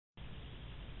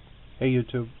Hey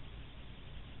YouTube,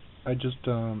 I just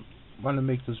want to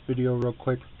make this video real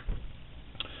quick.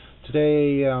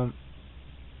 Today I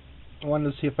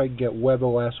wanted to see if I could get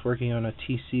WebOS working on a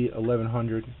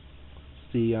TC1100.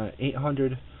 It's the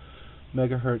 800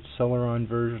 megahertz Celeron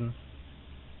version.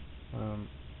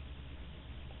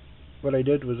 What I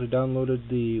did was I downloaded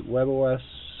the WebOS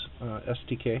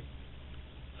SDK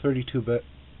 32-bit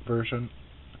version,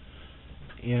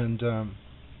 and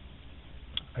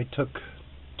I took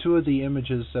two of the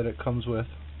images that it comes with,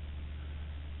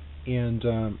 and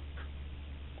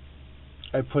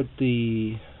I put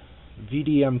the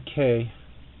VMDK,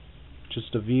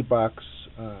 just a Vbox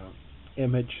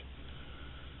image,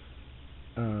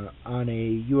 on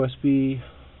a USB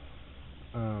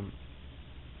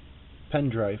pen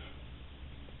drive.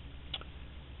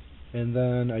 And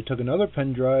then I took another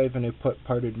pen drive and I put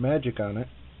parted magic on it,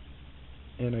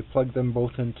 and I plugged them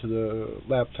both into the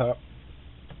laptop,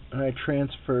 and I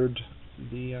transferred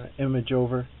the image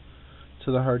over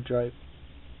to the hard drive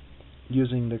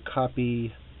using the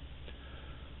copy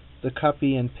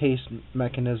and paste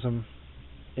mechanism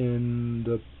in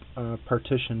the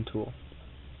partition tool.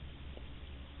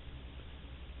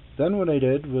 Then what I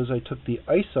did was I took the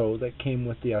ISO that came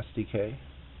with the SDK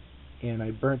and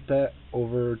I burnt that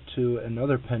over to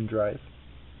another pen drive,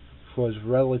 which was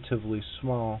relatively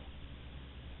small,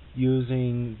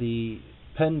 using the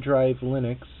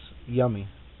PendriveLinux Yumi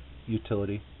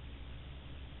utility.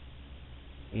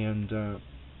 And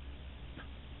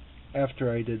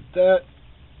after I did that,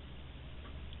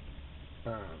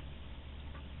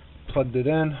 plugged it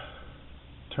in,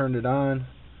 turned it on,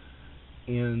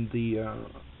 and the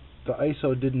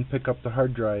ISO didn't pick up the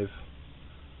hard drive,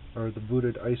 or the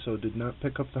booted ISO did not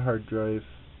pick up the hard drive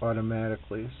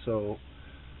automatically. So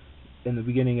in the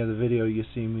beginning of the video you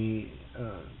see me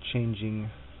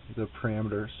changing the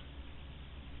parameters,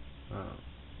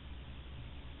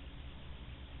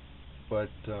 but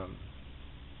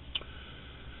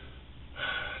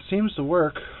seems to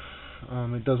work.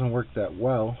 It doesn't work that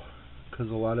well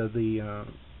because a lot of the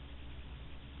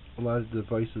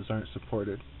devices aren't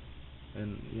supported,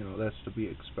 and you know that's to be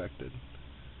expected.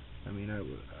 I mean,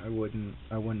 I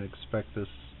wouldn't expect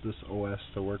this OS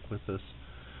to work with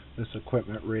this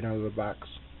equipment right out of the box.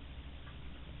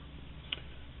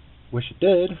 Wish it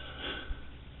did,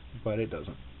 but it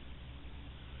doesn't.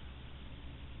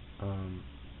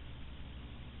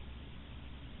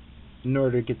 In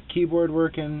order to get the keyboard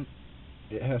working,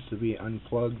 it has to be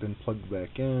unplugged and plugged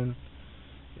back in.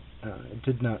 It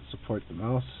did not support the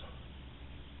mouse,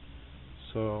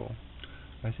 so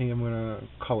I think I'm gonna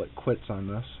call it quits on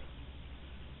this.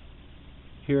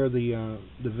 Here the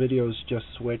videos just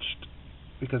switched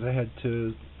because I had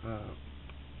to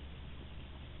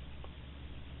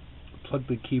unplug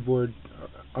the keyboard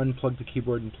and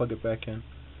plug it back in.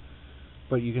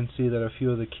 But you can see that a few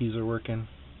of the keys are working.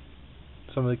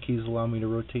 Some of the keys allow me to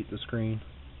rotate the screen.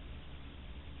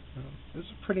 It's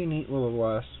a pretty neat little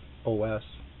OS,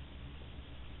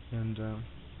 and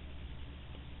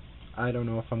I don't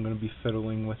know if I'm going to be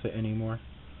fiddling with it anymore.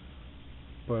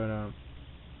 But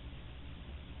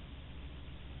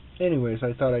anyways,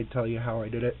 I thought I'd tell you how I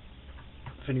did it,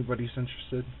 if anybody's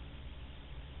interested.